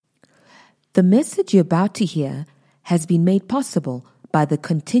The message you're about to hear has been made possible by the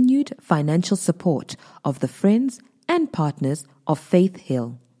continued financial support of the friends and partners of Faith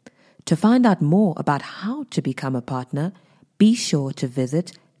Hill. To find out more about how to become a partner, be sure to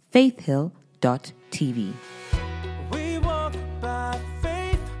visit faithhill.tv. We walk by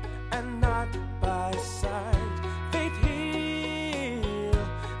faith and not by sight. Faith Hill,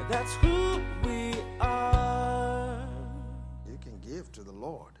 that's who we are. You can give to the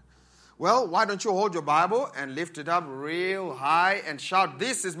Lord. Well, why don't you hold your Bible and lift it up real high and shout,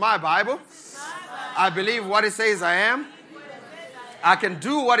 "This is my Bible. I believe what it says I am. I can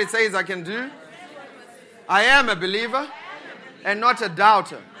do what it says I can do. I am a believer and not a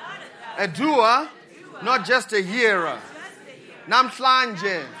doubter. A doer, not just a hearer.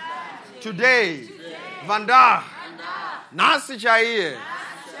 Namhlanje, today, vandag, nasi chaiye.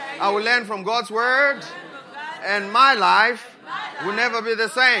 I will learn from God's word and my life will never be the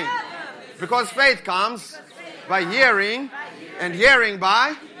same. Because faith comes by hearing and hearing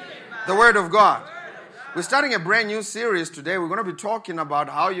by the word of God." We're starting a brand new series today. We're going to be talking about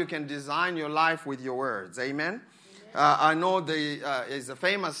how you can design your life with your words. Amen. I know is a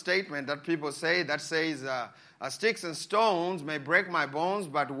famous statement that people say that says, "Sticks and stones may break my bones,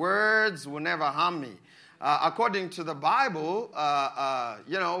 but words will never harm me." According to the Bible,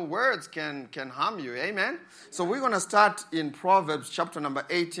 words can harm you. Amen. So we're going to start in Proverbs chapter number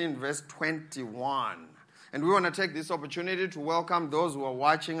 18, verse 21. And we want to take this opportunity to welcome those who are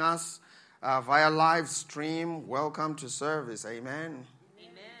watching us via live stream. Welcome to service. Amen.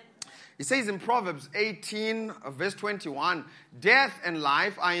 It says in Proverbs 18, verse 21, "Death and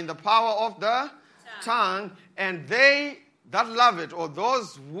life are in the power of the tongue, and they that love it, or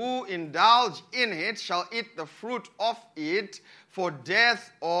those who indulge in it, shall eat the fruit of it, for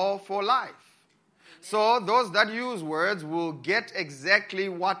death or for life." So those that use words will get exactly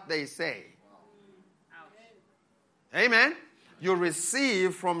what they say. Amen. You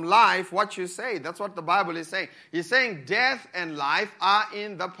receive from life what you say. That's what the Bible is saying. He's saying death and life are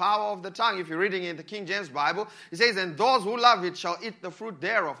in the power of the tongue. If you're reading in the King James Bible, it says, "And those who love it shall eat the fruit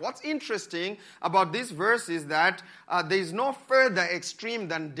thereof." What's interesting about this verse is that there is no further extreme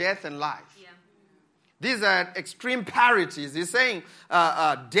than death and life. Yeah. These are extreme parities. He's saying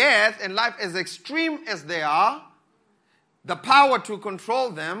death and life, as extreme as they are, the power to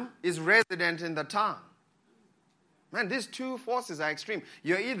control them is resident in the tongue. Man, these two forces are extreme.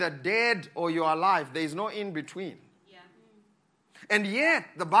 You're either dead or you're alive. There is no in between. Yeah. And yet,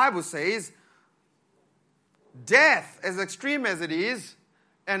 the Bible says, death, as extreme as it is,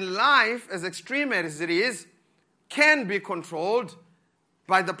 and life, as extreme as it is, can be controlled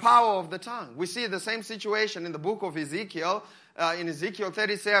by the power of the tongue. We see the same situation in the book of Ezekiel, in Ezekiel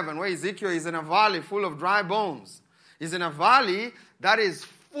 37, where Ezekiel is in a valley full of dry bones. He's in a valley that is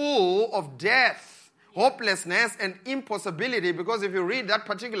full of death, hopelessness, and impossibility, because if you read that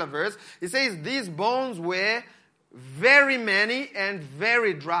particular verse, it says these bones were very many and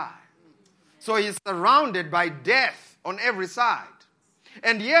very dry. So he's surrounded by death on every side.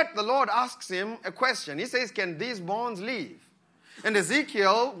 And yet the Lord asks him a question. He says, "Can these bones live?" And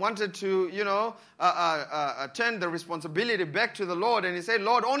Ezekiel wanted to, turn the responsibility back to the Lord, and he said,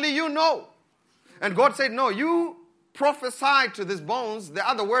 "Lord, only you know." And God said, "No, you prophesy to these bones." The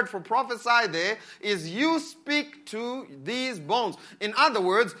other word for prophesy there is you speak to these bones. In other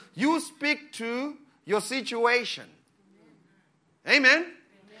words, you speak to your situation. Amen?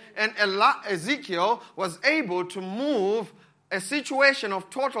 And Ezekiel was able to move a situation of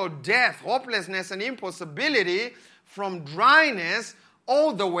total death, hopelessness, and impossibility from dryness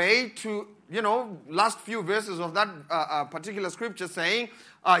all the way to, last few verses of that particular scripture saying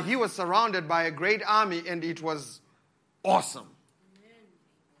he was surrounded by a great army and it was awesome.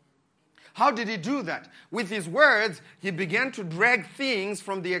 How did he do that? With his words, he began to drag things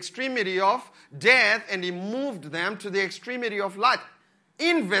from the extremity of death and he moved them to the extremity of life.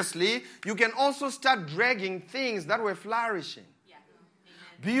 Inversely, you can also start dragging things that were flourishing. Yeah.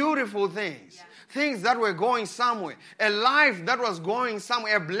 Beautiful things. Yeah. Things that were going somewhere. A life that was going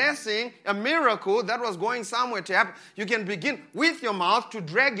somewhere. A blessing, a miracle that was going somewhere to happen. You can begin with your mouth to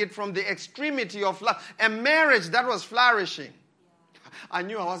drag it from the extremity of life. A marriage that was flourishing. I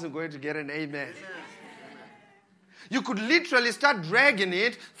knew I wasn't going to get an amen. You could literally start dragging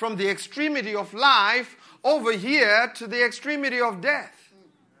it from the extremity of life over here to the extremity of death.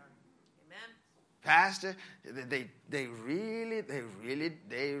 Pastor, they really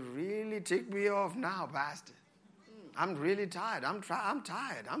tick me off now, Pastor. I'm really tired. I'm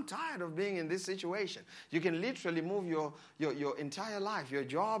tired. I'm tired of being in this situation. You can literally move your entire life, your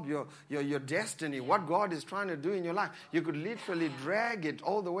job, your destiny, what God is trying to do in your life. You could literally drag it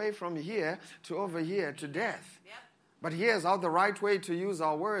all the way from here to over here to death. Yep. But here's how the right way to use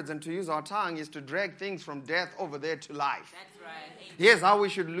our words and to use our tongue is to drag things from death over there to life. That's right. Here's how we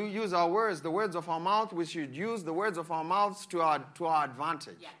should use our words, the words of our mouth. We should use the words of our mouths to our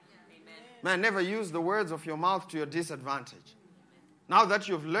advantage. Yeah. Man, never use the words of your mouth to your disadvantage. Now that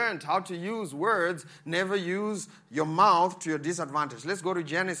you've learned how to use words, never use your mouth to your disadvantage. Let's go to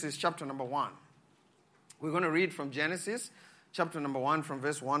Genesis chapter number 1. We're going to read from Genesis chapter number 1 from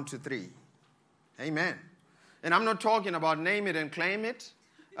verse 1 to 3. Amen. And I'm not talking about name it and claim it,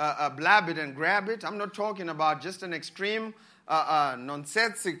 blab it and grab it. I'm not talking about just an extreme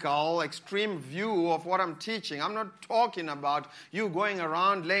nonsensical, extreme view of what I'm teaching. I'm not talking about you going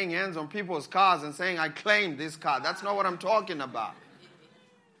around laying hands on people's cars and saying, I claim this car. That's not what I'm talking about.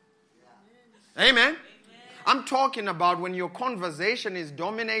 Amen? I'm talking about when your conversation is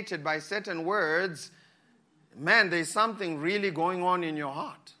dominated by certain words, man, there's something really going on in your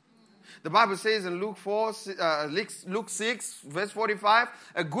heart. The Bible says in Luke 6, verse 45,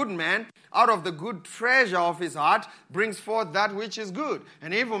 a good man out of the good treasure of his heart brings forth that which is good.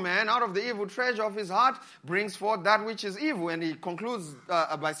 An evil man out of the evil treasure of his heart brings forth that which is evil. And he concludes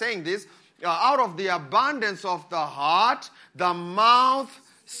by saying this, out of the abundance of the heart, the mouth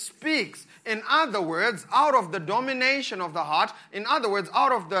speaks. In other words, out of the domination of the heart, in other words,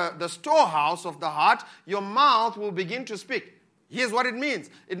 out of the storehouse of the heart, your mouth will begin to speak. Here's what it means.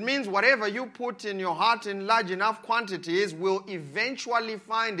 It means whatever you put in your heart in large enough quantities will eventually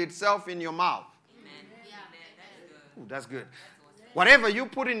find itself in your mouth. Amen. Yeah. Ooh, that's good. Whatever you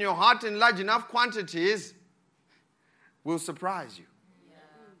put in your heart in large enough quantities will surprise you.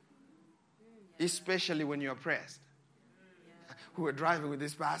 Yeah. Especially when you're pressed. Yeah. We were driving with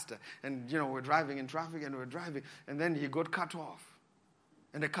this pastor, and we're driving in traffic, and then he got cut off.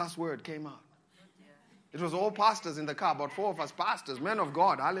 And a cuss word came out. It was all pastors in the car, about 4 of us pastors, men of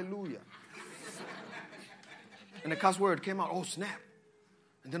God, hallelujah. And the cuss word came out, oh snap.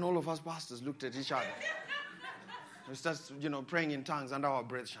 And then all of us pastors looked at each other. We started, praying in tongues under our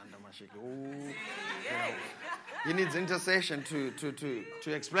breath. Oh, he needs intercession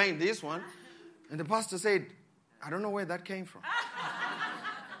to explain this one. And the pastor said, I don't know where that came from.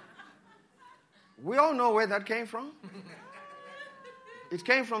 We all know where that came from. It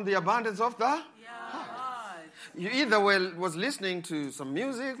came from the abundance of the heart. You either was listening to some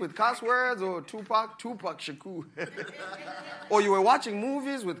music with cuss words or Tupac Shakur. Or you were watching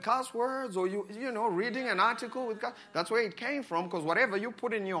movies with cuss words, or reading an article with cuss. That's where it came from, because whatever you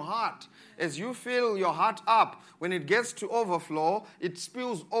put in your heart, as you fill your heart up, when it gets to overflow, it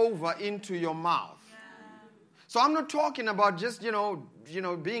spills over into your mouth. So I'm not talking about just,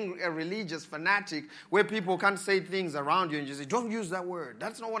 being a religious fanatic where people can't say things around you and just say, don't use that word.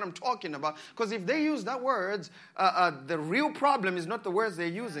 That's not what I'm talking about. Because if they use that words, the real problem is not the words they're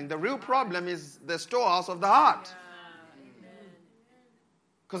using. The real problem is the storehouse of the heart.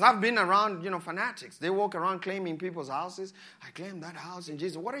 Because I've been around, fanatics. They walk around claiming people's houses. I claim that house in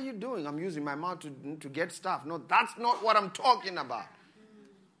Jesus. What are you doing? I'm using my mouth to get stuff. No, that's not what I'm talking about.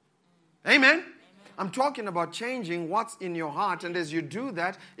 Amen? I'm talking about changing what's in your heart, and as you do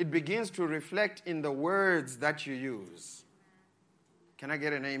that, it begins to reflect in the words that you use. Can I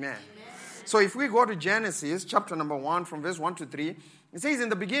get an amen? So if we go to Genesis chapter number 1 from verse 1 to 3, it says, in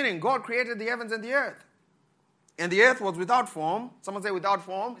the beginning, God created the heavens and the earth. And the earth was without form. Someone say without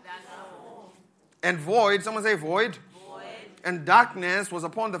form. And void. Someone say void. And darkness was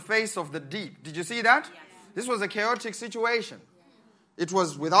upon the face of the deep. Did you see that? Yes. This was a chaotic situation. It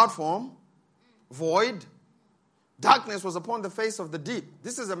was without form. Void. Darkness was upon the face of the deep.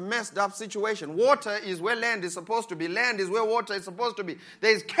 This is a messed up situation. Water is where land is supposed to be. Land is where water is supposed to be.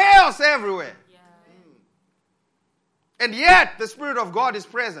 There is chaos everywhere. Yeah. And yet, the Spirit of God is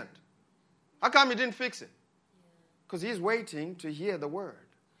present. How come He didn't fix it? Because He's waiting to hear the word.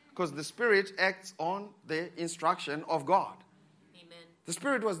 Because the Spirit acts on the instruction of God. Amen. The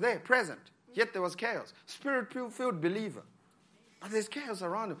Spirit was there, present. Yet there was chaos. Spirit-filled believer. But there's chaos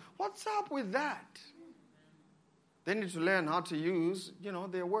around them. What's up with that? They need to learn how to use,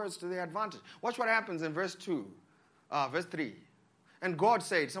 their words to their advantage. Watch what happens in verse 3. And God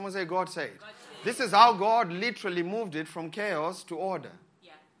said, someone say God said. God said. This is how God literally moved it from chaos to order.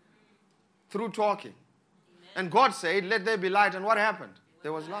 Yeah. Through talking. Amen. And God said, let there be light. And what happened?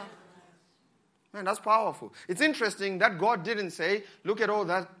 There was light. Man, that's powerful. It's interesting that God didn't say, look at all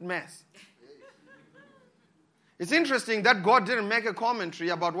that mess. It's interesting that God didn't make a commentary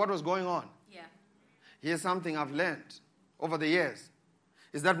about what was going on. Yeah. Here's something I've learned over the years.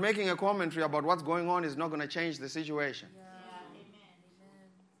 Is that making a commentary about what's going on is not going to change the situation. Yeah. Amen.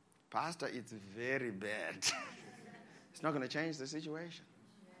 Pastor, it's very bad. It's not going to change the situation.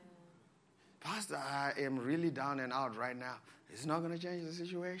 Pastor, I am really down and out right now. It's not going to change the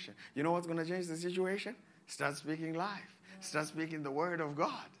situation. You know what's going to change the situation? Start speaking life. Start speaking the word of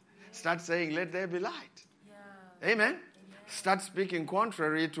God. Start saying, let there be light. Amen? Start speaking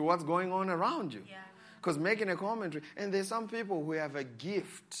contrary to what's going on around you. Because making a commentary, and there's some people who have a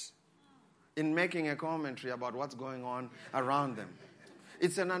gift in making a commentary about what's going on around them.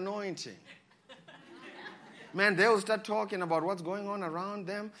 It's an anointing. Man, they'll start talking about what's going on around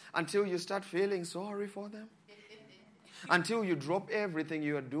them until you start feeling sorry for them. Until you drop everything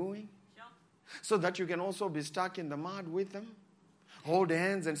you are doing. So that you can also be stuck in the mud with them. Hold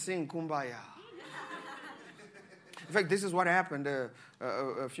hands and sing Kumbaya. In fact, this is what happened a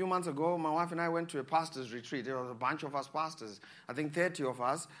few months ago. My wife and I went to a pastor's retreat. There was a bunch of us pastors, I think 30 of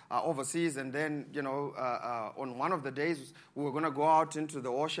us, overseas. And then, on one of the days, we were going to go out into the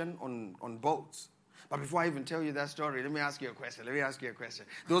ocean on boats. But before I even tell you that story, let me ask you a question.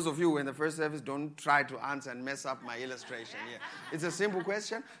 Those of you who are in the first service, don't try to answer and mess up my illustration here. It's a simple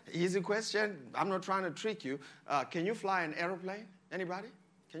question, easy question. I'm not trying to trick you. Can you fly an aeroplane? Anybody?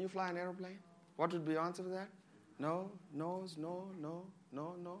 Can you fly an aeroplane? What would be the answer to that? No, no's, no.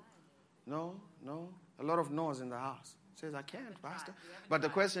 A lot of no's in the house. Says, I can't, Pastor. But the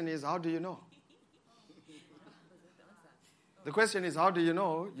question is, how do you know? The question is, how do you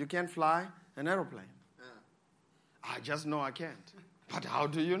know you can't fly an aeroplane? I just know I can't. But how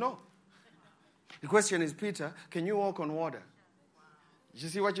do you know? The question is, Peter, can you walk on water? Did you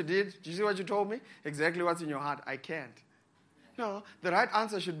see what you did? Did you see what you told me? Exactly what's in your heart. I can't. No, the right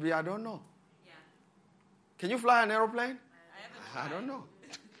answer should be, I don't know. Yeah. Can you fly an aeroplane? I don't know.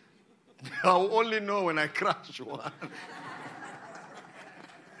 I'll only know when I crash one.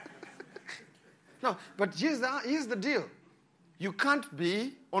 No, but here's the deal. You can't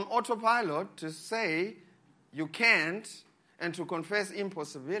be on autopilot to say you can't and to confess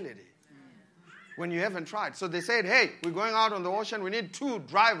impossibility when you haven't tried. So they said, hey, we're going out on the ocean. We need 2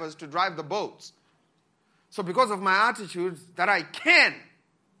 drivers to drive the boats. So because of my attitude that I can,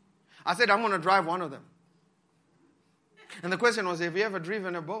 I said, I'm going to drive one of them. And the question was, have you ever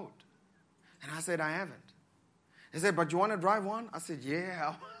driven a boat? And I said, I haven't. He said, but you want to drive one? I said,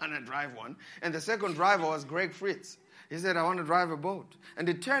 yeah, I want to drive one. And the second driver was Greg Fritz. He said, I want to drive a boat. And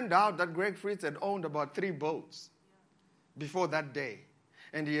it turned out that Greg Fritz had owned about 3 boats before that day.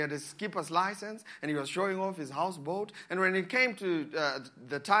 And he had a skipper's license, and he was showing off his houseboat. And when it came to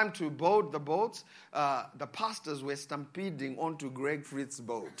the time to board the boats, the pastors were stampeding onto Greg Fritz's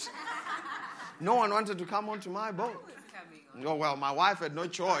boat. No one wanted to come onto my boat. Oh, well, my wife had no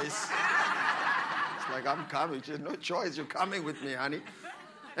choice. It's like, I'm coming. She had no choice. You're coming with me, honey.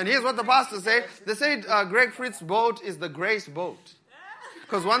 And here's what the pastors say. They said Greg Fritz's boat is the grace boat.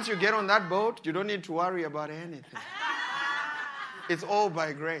 Because once you get on that boat, you don't need to worry about anything. It's all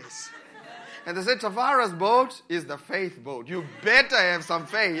by grace. And they said Tafara's boat is the faith boat. You better have some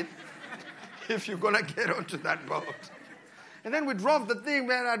faith if you're going to get onto that boat. And then we drove the thing,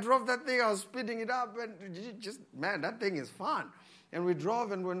 man. I drove that thing. I was speeding it up. And that thing is fun. And we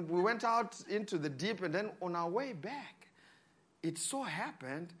drove, and when we went out into the deep, and then on our way back, it so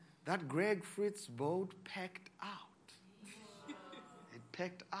happened that Greg Fritz's boat packed out. It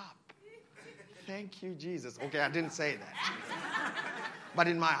packed up. Thank you, Jesus. Okay, I didn't say that. But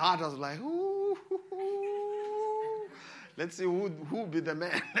in my heart, I was like, ooh, let's see who be the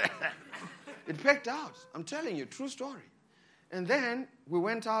man. It packed out. I'm telling you, true story. And then we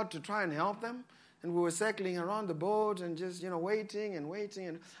went out to try and help them. And we were circling around the boat and just, waiting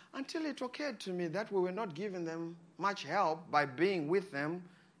and until it occurred to me that we were not giving them much help by being with them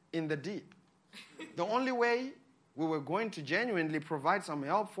in the deep. The only way we were going to genuinely provide some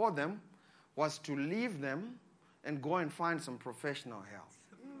help for them was to leave them and go and find some professional help.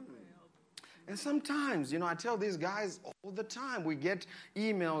 And sometimes, I tell these guys all the time, we get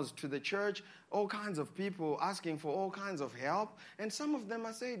emails to the church, all kinds of people asking for all kinds of help. And some of them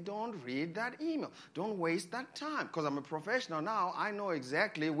I say, don't read that email. Don't waste that time. Because I'm a professional now, I know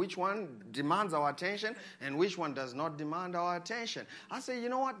exactly which one demands our attention and which one does not demand our attention. I say, you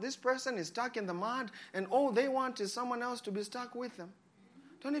know what? This person is stuck in the mud and all they want is someone else to be stuck with them.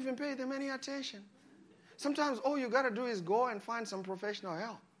 Don't even pay them any attention. Sometimes all you got to do is go and find some professional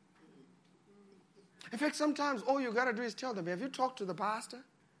help. In fact, sometimes all you got to do is tell them, have you talked to the pastor?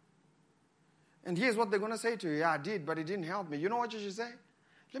 And here's what they're going to say to you. Yeah, I did, but it didn't help me. You know what you should say?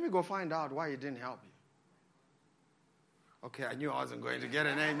 Let me go find out why it didn't help you. Okay, I knew I wasn't going to get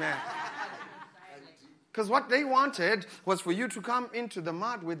an amen. Because what they wanted was for you to come into the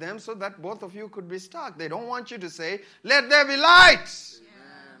mud with them so that both of you could be stuck. They don't want you to say, let there be light. Yeah.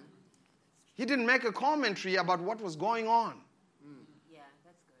 He didn't make a commentary about what was going on. Yeah,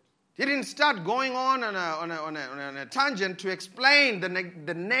 that's good. He didn't start going on a tangent to explain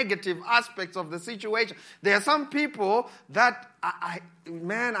the negative aspects of the situation. There are some people that, I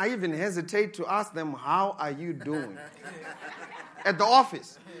even hesitate to ask them, how are you doing? At the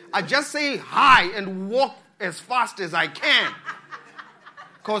office. I just say hi and walk as fast as I can.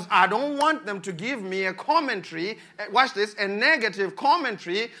 Because I don't want them to give me a commentary, watch this, a negative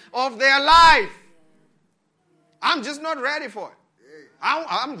commentary of their life. I'm just not ready for it.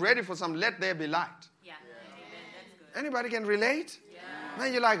 I'm ready for some let there be light. Yeah. That's good. Anybody can relate? Yeah.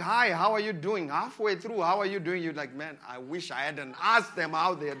 Man, you're like, hi, how are you doing? Halfway through, how are you doing? You're like, man, I wish I hadn't asked them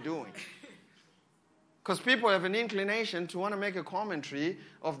how they're doing. Because people have an inclination to want to make a commentary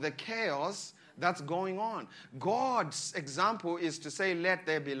of the chaos that's going on. God's example is to say, let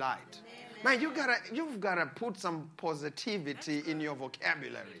there be light. Man, you've got to put some positivity in your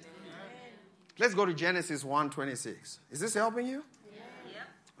vocabulary. Let's go to Genesis 1:26. Is this helping you? Yeah.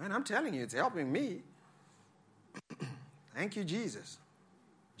 Man, I'm telling you, it's helping me. Thank you, Jesus.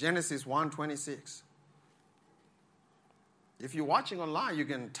 Genesis 1:26. If you're watching online, you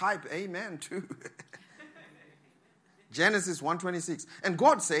can type amen too. Genesis 1:26. And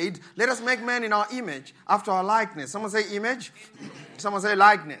God said, let us make man in our image, after our likeness. Someone say image. Someone say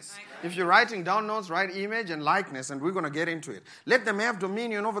likeness. If you're writing down notes, write image and likeness, and we're going to get into it. Let them have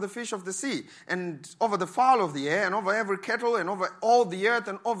dominion over the fish of the sea, and over the fowl of the air, and over every cattle, and over all the earth,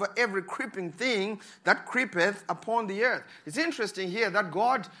 and over every creeping thing that creepeth upon the earth. It's interesting here that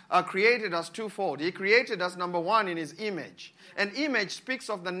God created us twofold. He created us, number one, in his image. And image speaks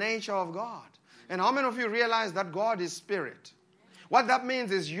of the nature of God. And how many of you realize that God is spirit? What that means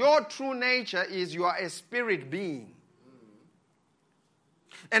is your true nature is you are a spirit being.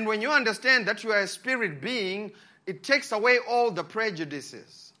 And when you understand that you are a spirit being, it takes away all the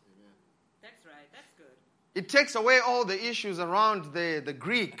prejudices. That's right. That's good. It takes away all the issues around the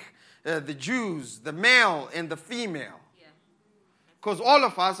Greek, the Jews, the male and the female. Yeah. Because all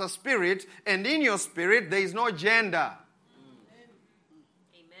of us are spirit, and in your spirit there is no gender.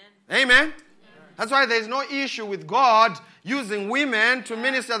 Amen. Amen? That's why there's no issue with God using women to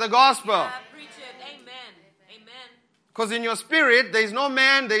minister the gospel. Yeah, preach it. Amen. Amen. Because in your spirit, there is no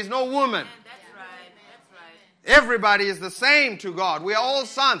man, there is no woman. That's right. That's right. Everybody is the same to God. We are all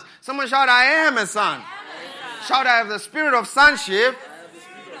sons. Someone shout, I am a son. Shout, I have the spirit of sonship.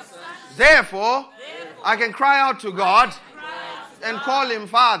 Therefore, I can cry out to God and call him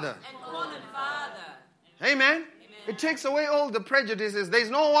Father. Amen? It takes away all the prejudices.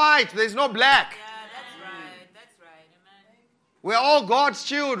 There's no white, there's no black. That's right. Amen. We're all God's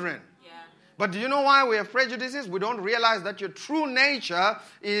children. Yeah. But do you know why we have prejudices? We don't realize that your true nature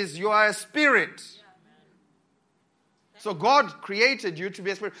is you are a spirit. So God created you to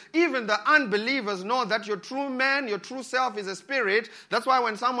be a spirit. Even the unbelievers know that your true man, your true self is a spirit. That's why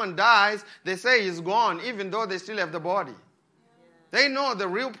when someone dies, they say he's gone, even though they still have the body. They know the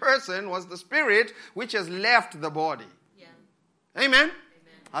real person was the spirit which has left the body. Yeah. Amen?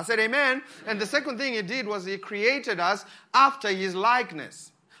 I said amen. And the second thing he did was he created us after his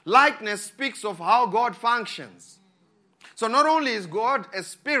likeness. Likeness speaks of how God functions. So not only is God a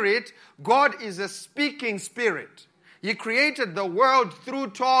spirit, God is a speaking spirit. He created the world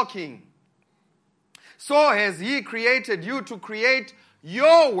through talking. So has he created you to create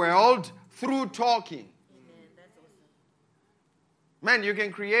your world through talking. Man, you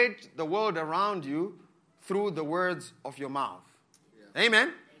can create the world around you through the words of your mouth. Yeah.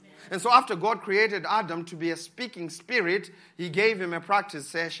 Amen? And so after God created Adam to be a speaking spirit, he gave him a practice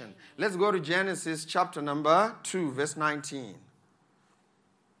session. Let's go to Genesis chapter number 2, verse 19.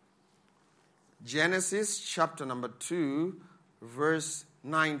 Genesis chapter number 2, verse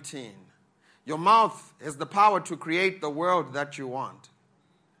 19. Your mouth has the power to create the world that you want.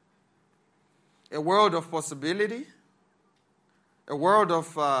 A world of possibility. A world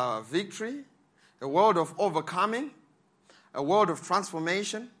of victory, a world of overcoming, a world of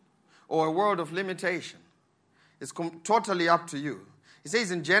transformation, or a world of limitation. It's totally up to you. It says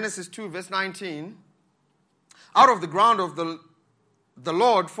in Genesis 2, verse 19, out of the ground of the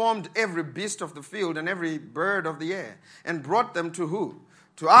Lord formed every beast of the field and every bird of the air, and brought them to who?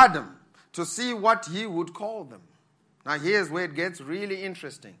 To Adam, to see what he would call them. Now here's where it gets really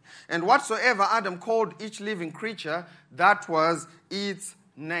interesting. And whatsoever Adam called each living creature, that was its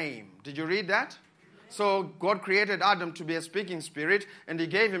name. Did you read that? So God created Adam to be a speaking spirit, and he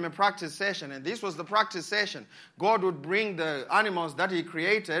gave him a practice session. And this was the practice session. God would bring the animals that he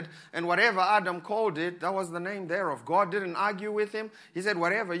created, and whatever Adam called it, that was the name thereof. God didn't argue with him. He said,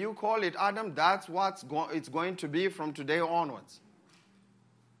 whatever you call it, Adam, that's what it's going to be from today onwards.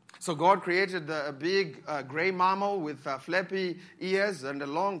 So God created a big gray mammal with flappy ears and a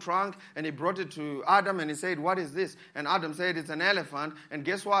long trunk, and he brought it to Adam, and he said, what is this? And Adam said, it's an elephant. And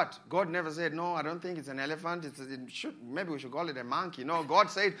guess what? God never said, no, I don't think it's an elephant. Maybe we should call it a monkey. No, God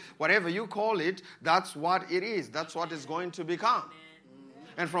said, whatever you call it, that's what it is. That's what it's going to become.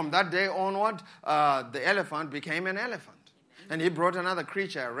 And from that day onward, the elephant became an elephant. And he brought another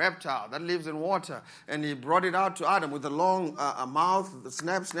creature, a reptile that lives in water. And he brought it out to Adam with a long mouth,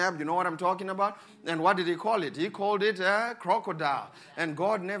 snap, you know what I'm talking about? And what did he call it? He called it a crocodile. And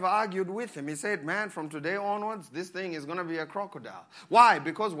God never argued with him. He said, man, from today onwards, this thing is going to be a crocodile. Why?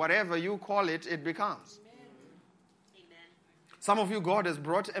 Because whatever you call it, it becomes. Some of you, God has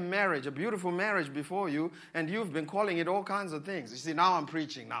brought a marriage, a beautiful marriage before you, and you've been calling it all kinds of things. You see, now I'm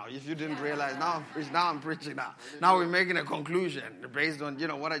preaching now. If you didn't realize, now I'm preaching now. Now we're making a conclusion based on,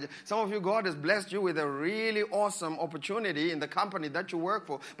 what I just... Some of you, God has blessed you with a really awesome opportunity in the company that you work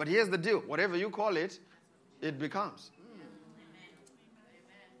for. But here's the deal. Whatever you call it, it becomes.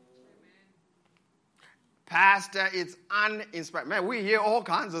 Pastor, it's uninspiring. Man, we hear all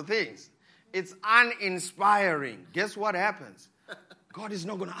kinds of things. It's uninspiring. Guess what happens? God is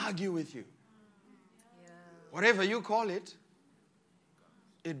not going to argue with you. Whatever you call it,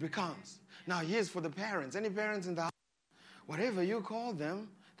 it becomes. Now, here's for the parents. Any parents in the house? Whatever you call them,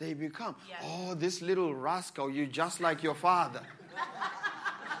 they become. Yes. Oh, this little rascal, you're just like your father.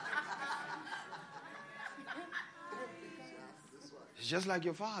 It's just like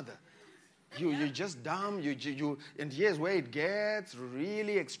your father. You're just dumb. And here's where it gets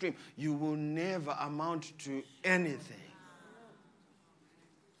really extreme. You will never amount to anything.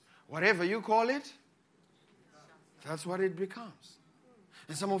 Whatever you call it, that's what it becomes.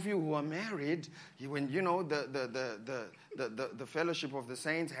 And some of you who are married, when the fellowship of the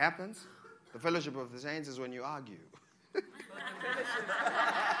saints happens, the fellowship of the saints is when you argue.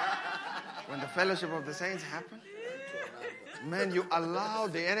 When the fellowship of the saints happens, man, you allow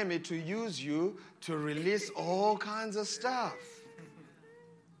the enemy to use you to release all kinds of stuff.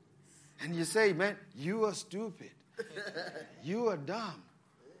 And you say, man, you are stupid. You are dumb.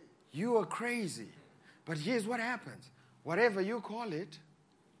 You are crazy. But here's what happens. Whatever you call it,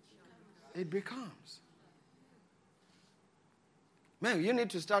 it becomes. Man, you need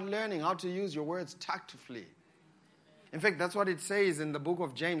to start learning how to use your words tactfully. In fact, that's what it says in the book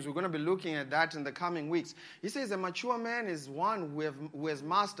of James. We're going to be looking at that in the coming weeks. He says a mature man is one who has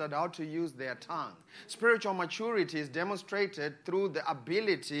mastered how to use their tongue. Spiritual maturity is demonstrated through the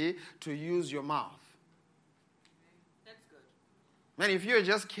ability to use your mouth. That's good. Man, if you're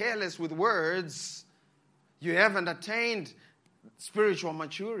just careless with words, you haven't attained spiritual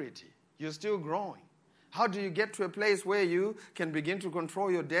maturity. You're still growing. How do you get to a place where you can begin to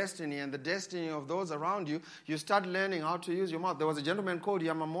control your destiny and the destiny of those around you? You start learning how to use your mouth. There was a gentleman called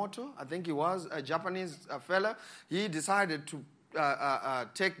Yamamoto. I think he was a Japanese fella. He decided to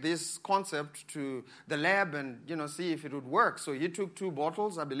take this concept to the lab and, see if it would work. So he took 2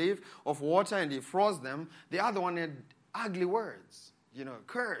 bottles, I believe, of water and he froze them. The other one had ugly words,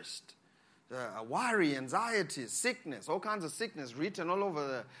 cursed. Worry, anxiety, sickness, all kinds of sickness written all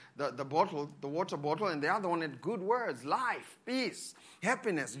over the bottle, the water bottle, and the other one had good words, life, peace,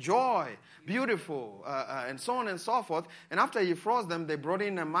 happiness, joy, beautiful, and so on and so forth. And after he froze them, they brought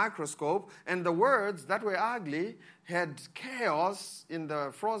in a microscope, and the words that were ugly had chaos in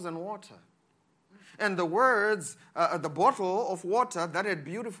the frozen water. And the words, the bottle of water that had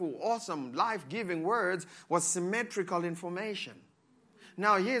beautiful, awesome, life-giving words was symmetrical information.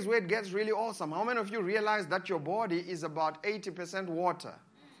 Now, here's where it gets really awesome. How many of you realize that your body is about 80% water?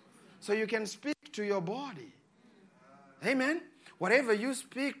 So you can speak to your body. Amen? Whatever you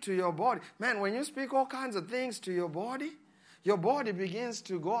speak to your body. Man, when you speak all kinds of things to your body begins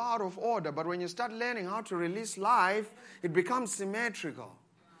to go out of order. But when you start learning how to release life, it becomes symmetrical.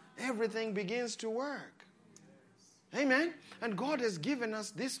 Everything begins to work. Amen? And God has given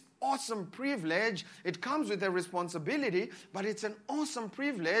us this awesome privilege. It comes with a responsibility, but it's an awesome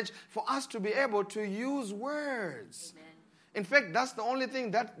privilege for us to be able to use words. Amen. In fact, that's the only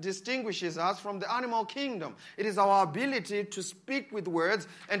thing that distinguishes us from the animal kingdom. It is our ability to speak with words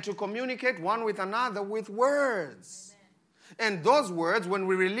and to communicate one with another with words. Amen. And those words, when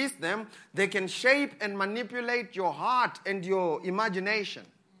we release them, they can shape and manipulate your heart and your imagination.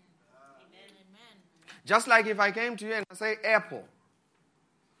 Amen. Just like if I came to you and I say apple.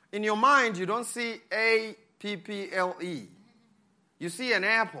 In your mind, you don't see A-P-P-L-E. You see an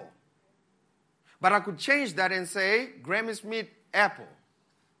apple. But I could change that and say Granny Smith apple.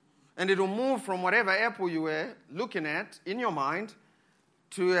 And it will move from whatever apple you were looking at in your mind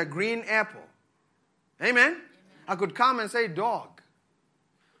to a green apple. Amen? I could come and say dog.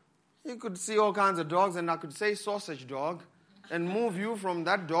 You could see all kinds of dogs, and I could say sausage dog and move you from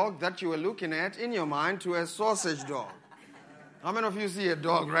that dog that you were looking at in your mind to a sausage dog. How many of you see a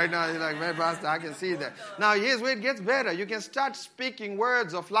dog right now? You're like, man, Pastor, I can see that. Now, here's where it gets better. You can start speaking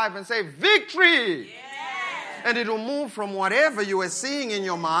words of life and say, victory! Yeah. And it will move from whatever you were seeing in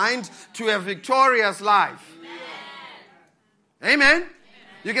your mind to a victorious life. Amen? Amen?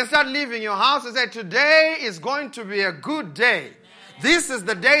 You can start leaving your house and say, today is going to be a good day. This is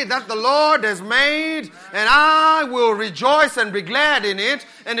the day that the Lord has made, and I will rejoice and be glad in it.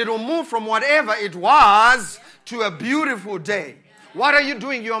 And it will move from whatever it was to a beautiful day. What are you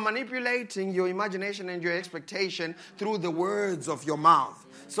doing? You are manipulating your imagination and your expectation through the words of your mouth.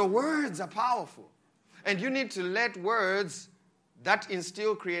 So words are powerful. And you need to let words that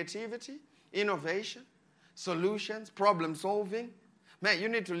instill creativity, innovation, solutions, problem solving. Man, you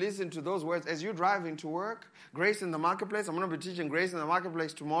need to listen to those words as you're driving to work. Grace in the Marketplace. I'm going to be teaching Grace in the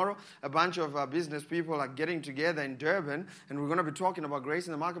Marketplace tomorrow. A bunch of business people are getting together in Durban, and we're going to be talking about Grace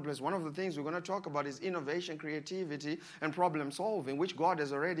in the Marketplace. One of the things we're going to talk about is innovation, creativity, and problem solving, which God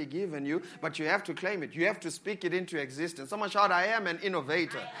has already given you, but you have to claim it. You have to speak it into existence. Someone shout, I am an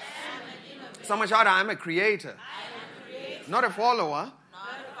innovator. Someone shout, I am a creator. Not a follower.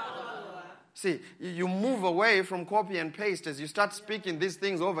 See, you move away from copy and paste as you start speaking these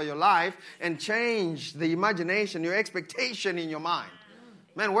things over your life and change the imagination, your expectation in your mind.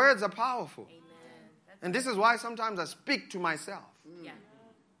 Man, words are powerful. And this is why sometimes I speak to myself.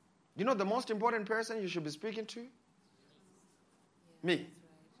 You know the most important person you should be speaking to? Me.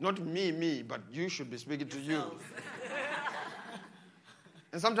 Not me, but you should be speaking to you.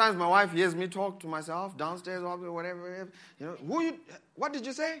 And sometimes my wife hears me talk to myself downstairs or whatever. You know, what did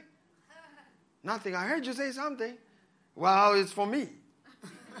you say? Nothing. I heard you say something. Well, it's for me.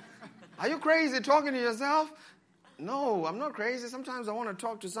 Are you crazy talking to yourself? No, I'm not crazy. Sometimes I want to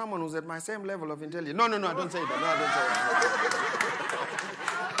talk to someone who's at my same level of intelligence. No, I don't say that. No, I don't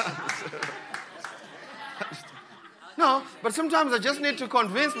say that. No, but sometimes I just need to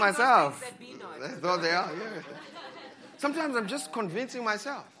convince myself. That's all they are, yeah. Sometimes I'm just convincing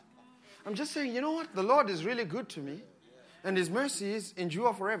myself. I'm just saying, you know what? The Lord is really good to me, and His mercies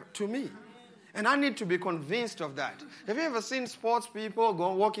endure forever to me. And I need to be convinced of that. Have you ever seen sports people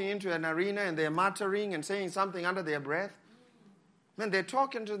walking into an arena and they're muttering and saying something under their breath? Man, they're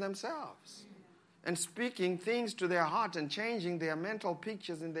talking to themselves and speaking things to their heart and changing their mental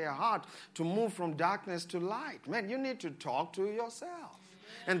pictures in their heart to move from darkness to light. Man, you need to talk to yourself.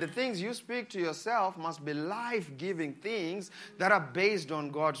 And the things you speak to yourself must be life-giving things that are based on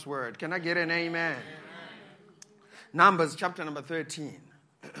God's word. Can I get an amen? Numbers chapter number 13.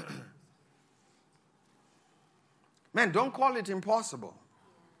 Man, don't call it impossible.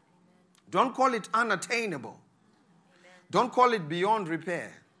 Don't call it unattainable. Don't call it beyond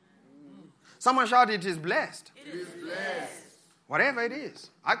repair. Someone shout, it is blessed. It is blessed. Whatever it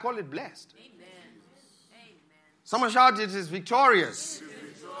is, I call it blessed. Amen. Someone shout, it is victorious.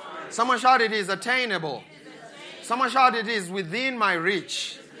 Someone shout, it is attainable. Someone shout, it is within my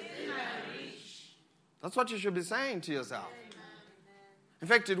reach. That's what you should be saying to yourself. In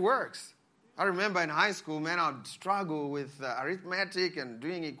fact, it works. I remember in high school, man, I'd struggle with arithmetic and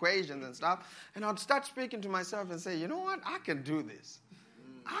doing equations and stuff. And I'd start speaking to myself and say, you know what? I can do this.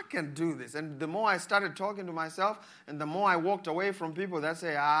 I can do this. And the more I started talking to myself, and the more I walked away from people that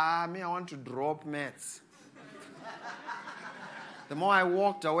say, I want to drop maths. The more I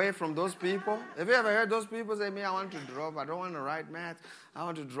walked away from those people. Have you ever heard those people say, I want to drop. I don't want to write math. I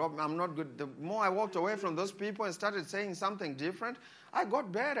want to drop. I'm not good. The more I walked away from those people and started saying something different, I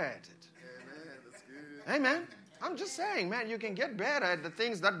got better at it. Amen. That's good. Amen. I'm just saying, man, you can get better at the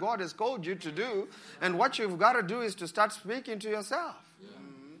things that God has called you to do. And what you've got to do is to start speaking to yourself.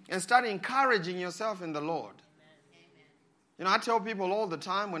 And start encouraging yourself in the Lord. You know, I tell people all the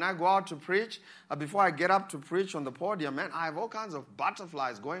time when I go out to preach, before I get up to preach on the podium, man, I have all kinds of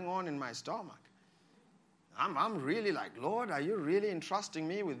butterflies going on in my stomach. I'm really like, Lord, are you really entrusting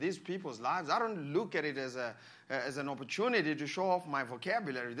me with these people's lives? I don't look at it as an opportunity to show off my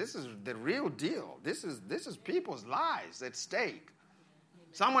vocabulary. This is the real deal. This is people's lives at stake.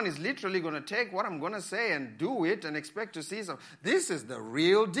 Someone is literally going to take what I'm going to say and do it and expect to see some. This is the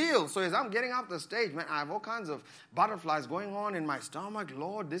real deal. So as I'm getting up the stage, man, I have all kinds of butterflies going on in my stomach.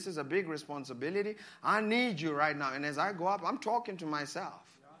 Lord, this is a big responsibility. I need you right now. And as I go up, I'm talking to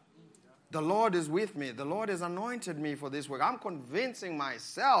myself. The Lord is with me. The Lord has anointed me for this work. I'm convincing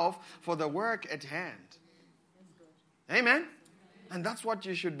myself for the work at hand. Amen? And that's what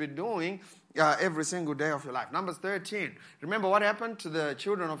you should be doing every single day of your life. Numbers 13. Remember what happened to the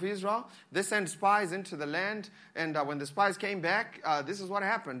children of Israel? They sent spies into the land, and when the spies came back, this is what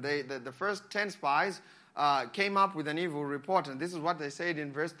happened. The first 10 spies came up with an evil report, and this is what they said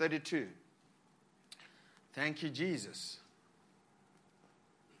in verse 32. Thank you, Jesus.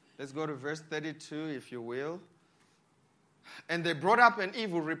 Let's go to verse 32, if you will. And they brought up an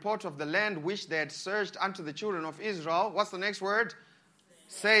evil report of the land which they had searched unto the children of Israel. What's the next word?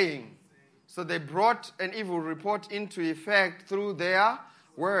 Saying. So they brought an evil report into effect through their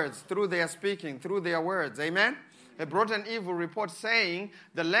words, through their speaking, through their words. Amen? They brought an evil report saying,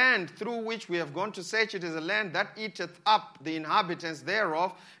 the land through which we have gone to search it is a land that eateth up the inhabitants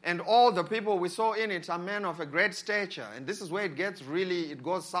thereof, and all the people we saw in it are men of a great stature. And this is where it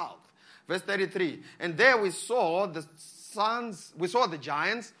goes south. Verse 33, and there we saw the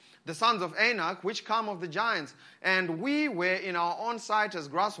giants, the sons of Anak, which come of the giants. And we were in our own sight as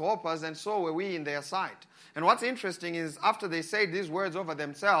grasshoppers, and so were we in their sight. And what's interesting is after they said these words over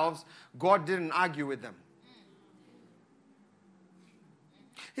themselves, God didn't argue with them.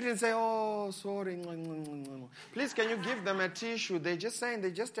 He didn't say, oh, sorry. Please, can you give them a tissue? They're just saying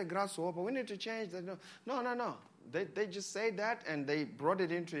they're just a grasshopper. We need to change that. No. They just said that, and they brought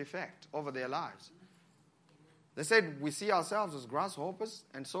it into effect over their lives. They said, we see ourselves as grasshoppers,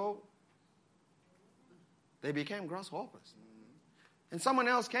 and so they became grasshoppers. And someone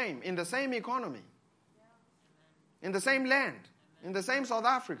else came in the same economy, in the same land, in the same South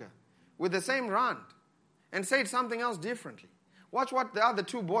Africa, with the same rand, and said something else differently. Watch what the other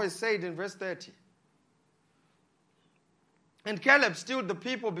two boys said in verse 30. And Caleb stood the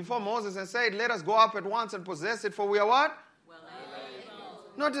people before Moses and said, let us go up at once and possess it, for we are what? Well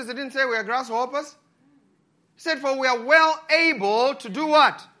able. Notice it didn't say we are grasshoppers. He said, for we are well able to do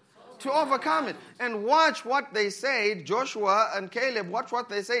what? To overcome it. And watch what they said, Joshua and Caleb, watch what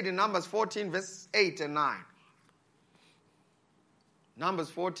they said in Numbers 14, verse 8 and 9. Numbers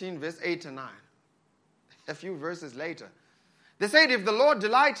 14, verse 8 and 9. A few verses later. They said, if the Lord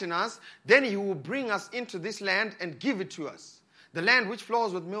delight in us, then he will bring us into this land and give it to us. The land which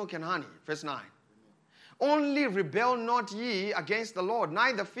flows with milk and honey. Verse 9. Only rebel not ye against the Lord,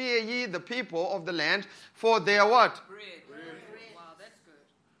 neither fear ye the people of the land, for they are what? Bread. Wow, that's good.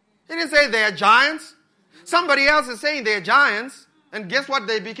 He didn't say they are giants. Somebody else is saying they are giants, and guess what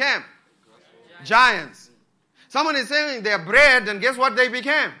they became? Giants. Someone is saying they are bread, and guess what they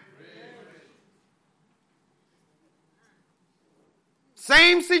became?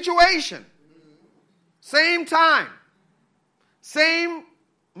 Same situation, same time, same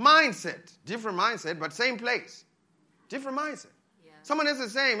mindset, different mindset, but same place, different mindset. Yeah. Someone else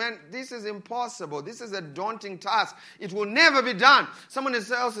is saying, man, this is impossible. This is a daunting task. It will never be done. Someone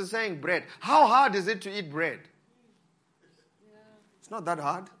else is saying bread. How hard is it to eat bread? Yeah. It's not that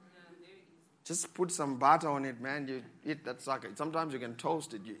hard. Yeah, just put some butter on it, man. You eat that sucker. Sometimes you can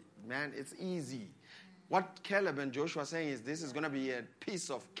toast it. Man, it's easy. What Caleb and Joshua are saying is this is going to be a piece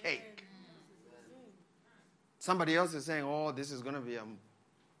of cake. Somebody else is saying, oh, this is going to be an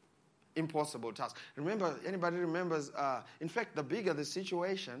impossible task. Remember, anybody remembers, in fact, the bigger the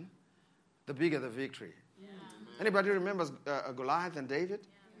situation, the bigger the victory. Yeah. Anybody remembers Goliath and David?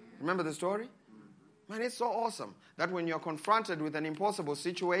 Yeah. Remember the story? Man, it's so awesome that when you're confronted with an impossible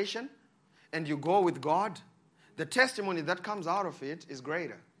situation and you go with God, the testimony that comes out of it is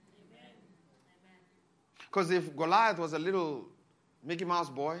greater. Because if Goliath was a little Mickey Mouse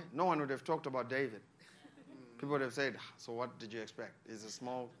boy, no one would have talked about David. People would have said, so what did you expect? It's a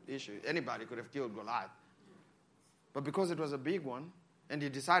small issue. Anybody could have killed Goliath. But because it was a big one, and he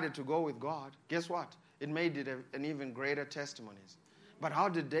decided to go with God, guess what? It made it an even greater testimony. But how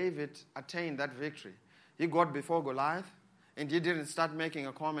did David attain that victory? He got before Goliath, and he didn't start making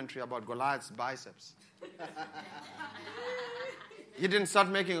a commentary about Goliath's biceps. He didn't start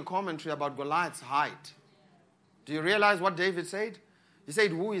making a commentary about Goliath's height. Do you realize what David said? He said,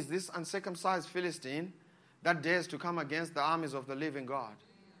 who is this uncircumcised Philistine that dares to come against the armies of the living God?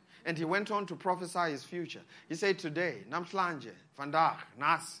 And he went on to prophesy his future. He said, today, namhlanje, vandag,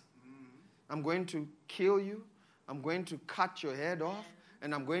 nas, I'm going to kill you, I'm going to cut your head off,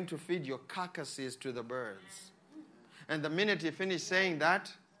 and I'm going to feed your carcasses to the birds. And the minute he finished saying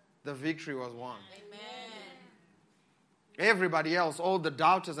that, the victory was won. Amen. Everybody else, all the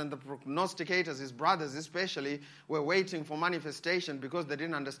doubters and the prognosticators, his brothers especially, were waiting for manifestation because they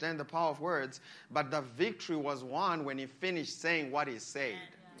didn't understand the power of words. But the victory was won when he finished saying what he said.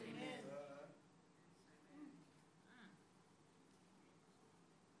 Amen.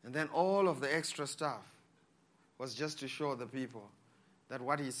 And then all of the extra stuff was just to show the people that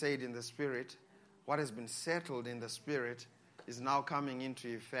what he said in the Spirit, what has been settled in the Spirit, is now coming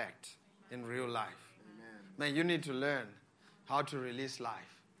into effect in real life. Amen. Man, you need to learn how to release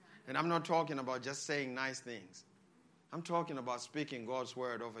life. And I'm not talking about just saying nice things. I'm talking about speaking God's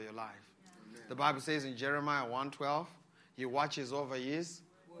word over your life. Amen. The Bible says in Jeremiah 1:12, he watches over his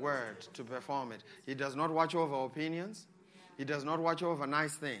word to perform it. He does not watch over opinions. He does not watch over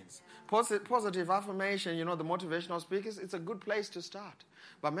nice things. Positive affirmation, the motivational speakers, it's a good place to start.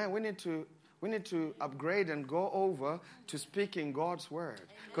 But man, we need to upgrade and go over to speaking God's word,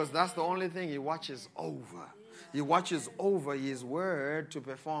 because that's the only thing he watches over. He watches over his word to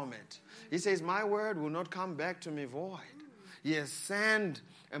perform it. He says, my word will not come back to me void. He has sent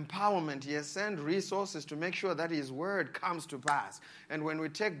empowerment. He has sent resources to make sure that his word comes to pass. And when we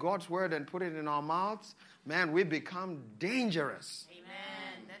take God's word and put it in our mouths, man, we become dangerous.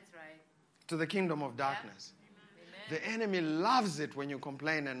 Amen. That's right. To the kingdom of darkness. Yep. The enemy loves it when you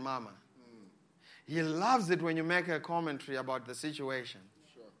complain and murmur. He loves it when you make a commentary about the situation.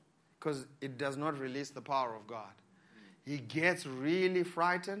 Because it does not release the power of God. He gets really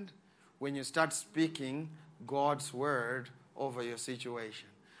frightened when you start speaking God's word over your situation.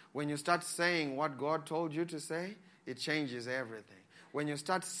 When you start saying what God told you to say, it changes everything. When you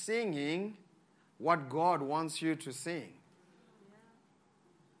start singing what God wants you to sing,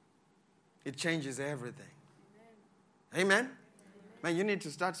 it changes everything. Amen? Man, you need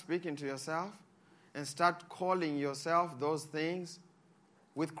to start speaking to yourself and start calling yourself those things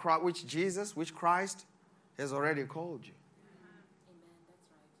which Christ has already called you. Amen. That's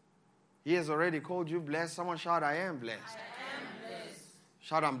right. He has already called you blessed. Someone shout, I am blessed. I am blessed.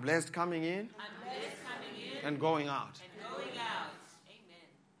 Shout, I'm blessed coming in, I'm blessed coming in and going out. and going out. Amen.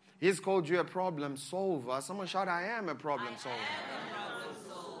 He's called you a problem solver. Someone shout, I am a problem solver. I am a problem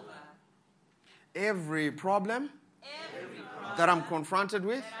solver. Every problem that I'm confronted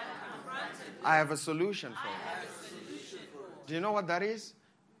with, I have a solution for it. Do you know what that is?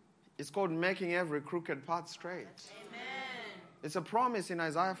 It's called making every crooked path straight. Amen. It's a promise in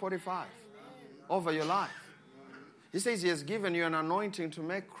Isaiah 45 over your life. He says he has given you an anointing to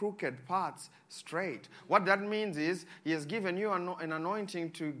make crooked paths straight. What that means is he has given you an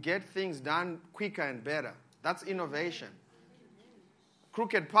anointing to get things done quicker and better. That's innovation.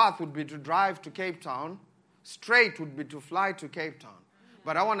 Crooked path would be to drive to Cape Town. Straight would be to fly to Cape Town.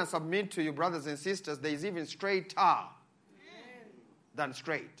 But I want to submit to you, brothers and sisters, there is even straighter than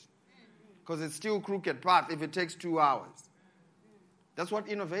straight. Because it's still crooked path if it takes 2 hours. That's what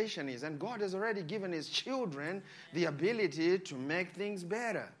innovation is. And God has already given his children the ability to make things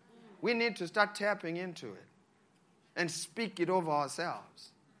better. We need to start tapping into it and speak it over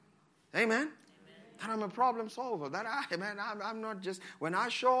ourselves. Amen? That I'm a problem solver. That I'm not just, when I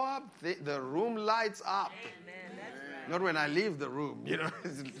show up, the room lights up. Amen. That's right. Not when I leave the room,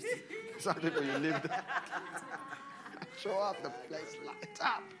 Some people you leave the show up, the place lights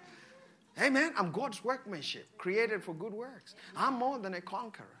up. Amen. I'm God's workmanship, created for good works. I'm more than a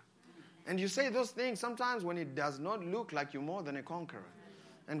conqueror. And you say those things sometimes when it does not look like you're more than a conqueror.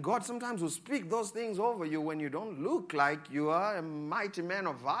 And God sometimes will speak those things over you when you don't look like you are a mighty man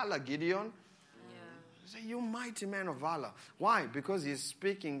of valor, Gideon. Say, you mighty man of valor. Why? Because he's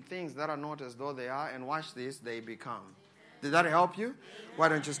speaking things that are not as though they are, and watch this, they become. Did that help you? Why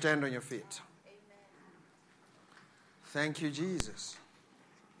don't you stand on your feet? Thank you, Jesus.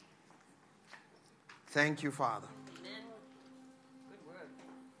 Thank you, Father. Amen. Good word.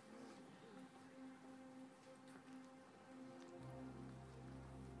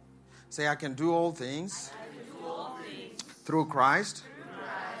 Say, I can do all things through Christ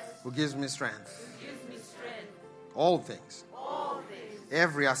who gives me strength. All things.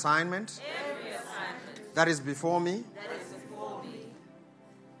 Every assignment that is before me,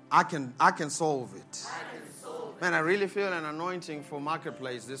 I can solve it. Man, I really feel an anointing for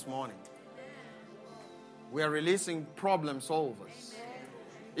Marketplace this morning. We are releasing problem solvers,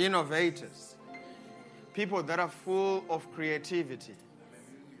 innovators, people that are full of creativity.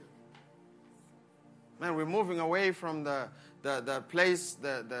 Man, we're moving away from the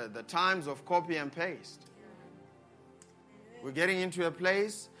times of copy and paste. We're getting into a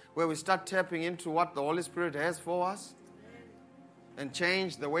place where we start tapping into what the Holy Spirit has for us and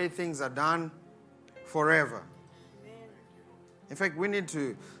change the way things are done forever. In fact, we need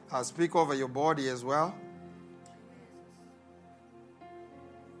to speak over your body as well.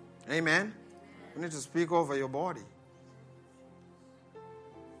 Amen. We need to speak over your body.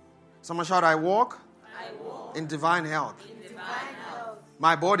 Someone shout, I walk in divine health.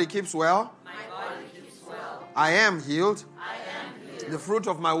 My body keeps well. I am healed. The fruit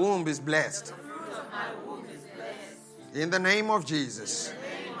of my womb is blessed. In the name of Jesus.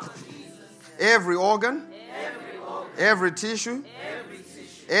 Every organ, every tissue,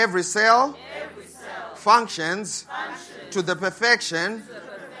 every cell functions to the perfection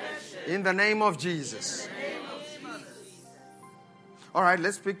in the name of Jesus. All right,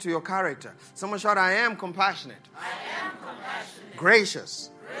 let's speak to your character. Someone shout, I am compassionate.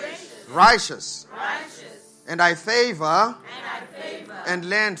 Gracious. Righteous. And I favor and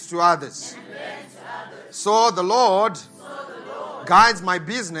lend to others. So the Lord guides my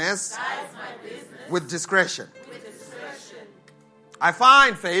business with discretion. I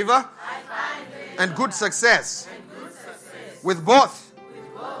find favor and good success with both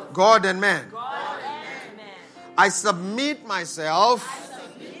God and man. I submit myself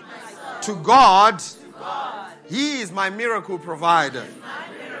to God. He is my miracle provider.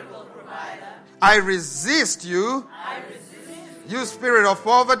 I resist you, you spirit of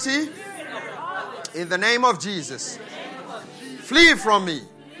poverty, in the name of Jesus. Flee from me.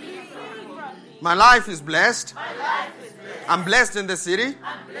 My life is blessed. I'm blessed in the city,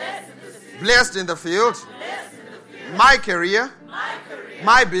 blessed in the field. My career,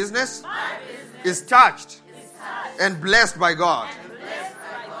 my business is touched and blessed by God.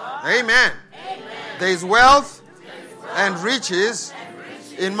 Amen. There is wealth and riches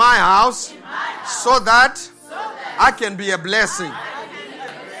in my house so that I can be a blessing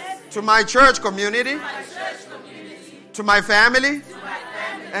to my church community, to my family,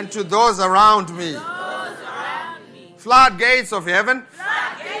 and to those around me. Floodgates of heaven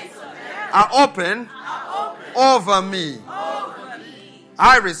are open over me.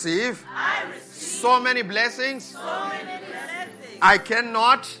 I receive so many blessings, I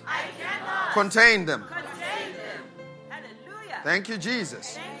cannot contain them. Thank you,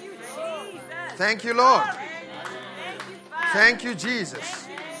 Jesus. Thank you, Lord. Thank you, Jesus.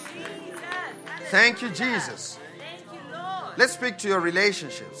 Thank you, Jesus. Let's speak to your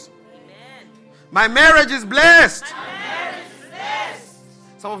relationships. My marriage is blessed.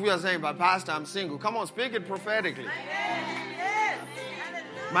 Some of you are saying, but Pastor, I'm single. Come on, speak it prophetically.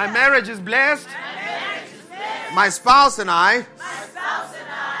 My marriage is blessed. My spouse and I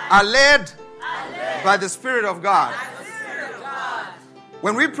are led by the Spirit of God.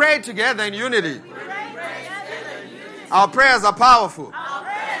 When we pray together in unity, our prayers are powerful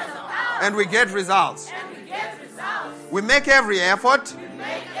and we get results. We make every effort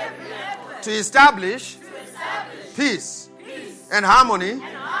to establish peace and harmony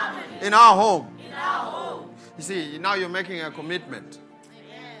in our home. You see, now you're making a commitment.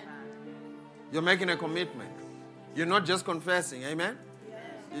 You're making a commitment. You're not just confessing, amen?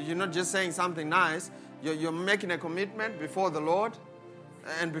 You're not just saying something nice. You're making a commitment before the Lord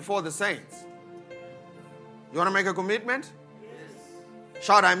and before the saints. You want to make a commitment?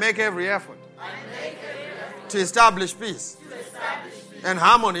 Shout, I make every effort to establish peace and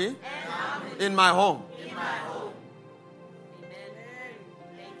harmony in my home.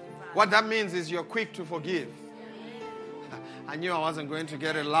 What that means is you're quick to forgive. I knew I wasn't going to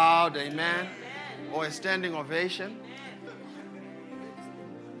get a loud amen or a standing ovation.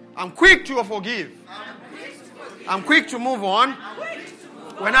 I'm quick to forgive. I'm quick to move on.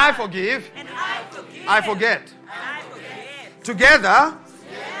 When I forgive, I forget. Together,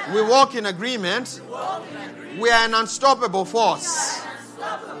 we walk in agreement. We are an unstoppable force.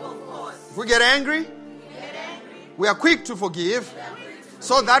 If we get angry, we are quick to forgive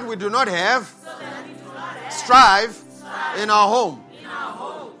so that we do not have strife in our home.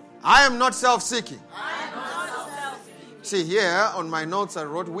 I am not self-seeking. See, here on my notes I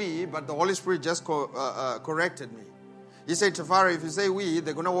wrote we, but the Holy Spirit just corrected me. He said, Tafari, if you say we,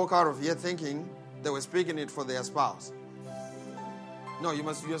 they're going to walk out of here thinking they were speaking it for their spouse. No,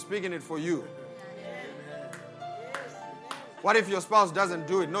 you're speaking it for you. What if your spouse doesn't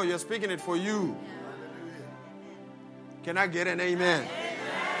do it? No, you're speaking it for you. Can I get an amen?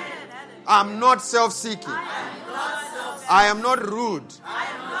 I'm not self-seeking. I am not rude.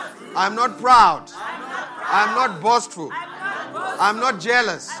 I am not proud. I am not boastful. I am not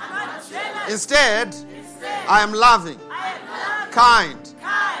jealous. Instead, I am loving, kind,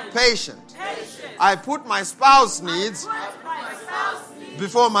 patient. I put my spouse's needs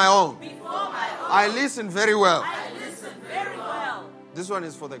before my own. I listen very well. This one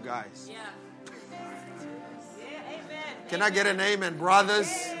is for the guys. Can I get an amen, brothers?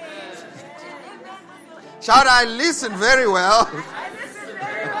 Shout, I listen very well.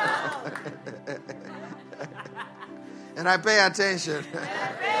 And I pay attention.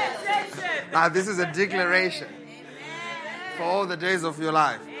 Now, this is a declaration for all the days of your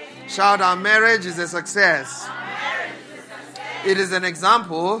life. Shout, our marriage is a success. It is an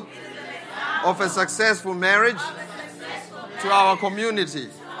example of a successful marriage to our community,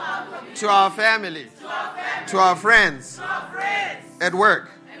 to our family, to our friends at work.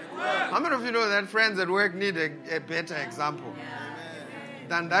 How many of you know that friends at work need a better example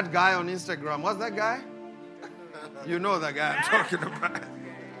than that guy on Instagram? What's that guy? You know the guy I'm talking about.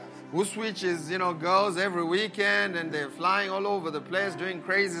 Who switches, girls every weekend and they're flying all over the place doing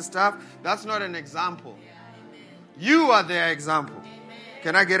crazy stuff. That's not an example. You are their example.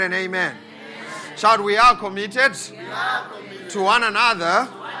 Can I get an amen? Shout, we are committed to one another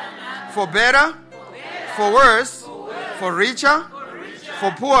for better, for worse, for richer,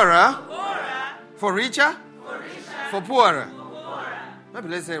 for poorer, for richer, for poorer. Maybe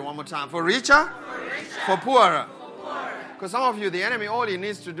let's say it one more time. For richer, for poorer. Because some of you, the enemy, all he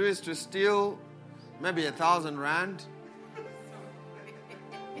needs to do is to steal maybe 1,000 rand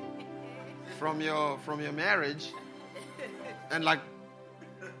from your marriage, and like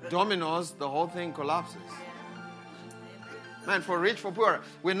dominoes, the whole thing collapses. Man, for rich, for poor.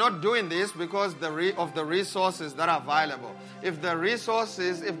 We're not doing this because of the resources that are available. If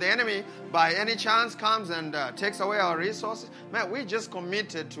the enemy by any chance comes and takes away our resources, man, we're just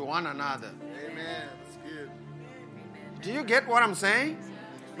committed to one another. Amen. That's good. Do you get what I'm saying?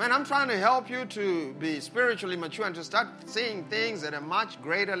 Man, I'm trying to help you to be spiritually mature and to start seeing things at a much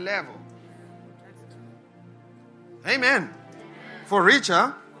greater level. Amen. For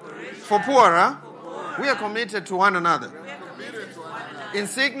richer, for poorer, we are committed to one another. In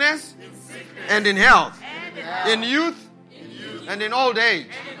sickness and in health. In youth and in old age.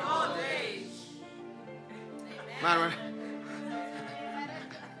 Man,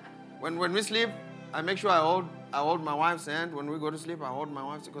 when we sleep, I make sure I hold my wife's hand. When we go to sleep, I hold my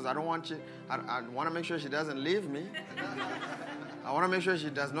wife's hand because I don't want I want to make sure she doesn't leave me. I want to make sure she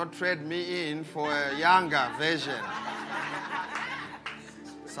does not trade me in for a younger version.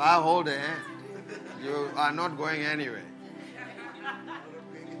 So I hold her hand. You are not going anywhere.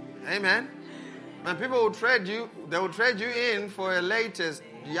 Amen. Man, people will trade you. They will trade you in for a latest,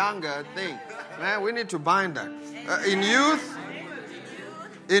 younger thing. Man, we need to bind that. In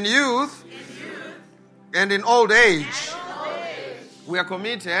youth, and in old age, we are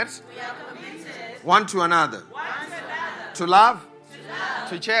committed one to another. To love,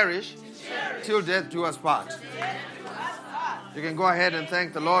 to cherish, till death do us part. You can go ahead and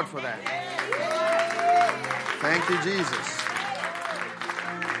thank the Lord for that. Thank you, Jesus.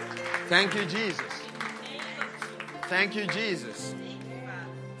 Thank you, Jesus. Thank you, Jesus.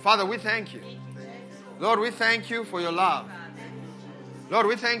 Father, we thank you. Lord, we thank you for your love. Lord,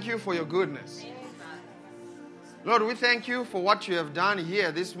 we thank you for your goodness. Lord, we thank you for what you have done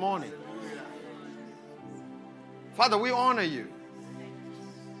here this morning. Father, we honor you.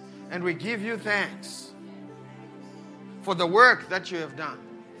 And we give you thanks for the work that you have done.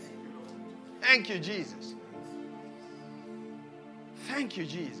 Thank you, Jesus. Thank you,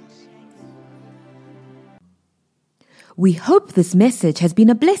 Jesus. We hope this message has been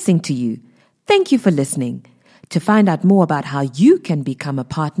a blessing to you. Thank you for listening. To find out more about how you can become a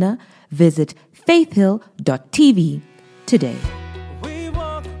partner, visit faithhill.tv today. We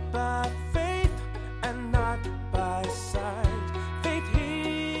walk by faith and not by sight. Faith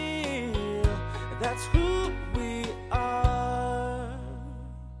Hill, that's who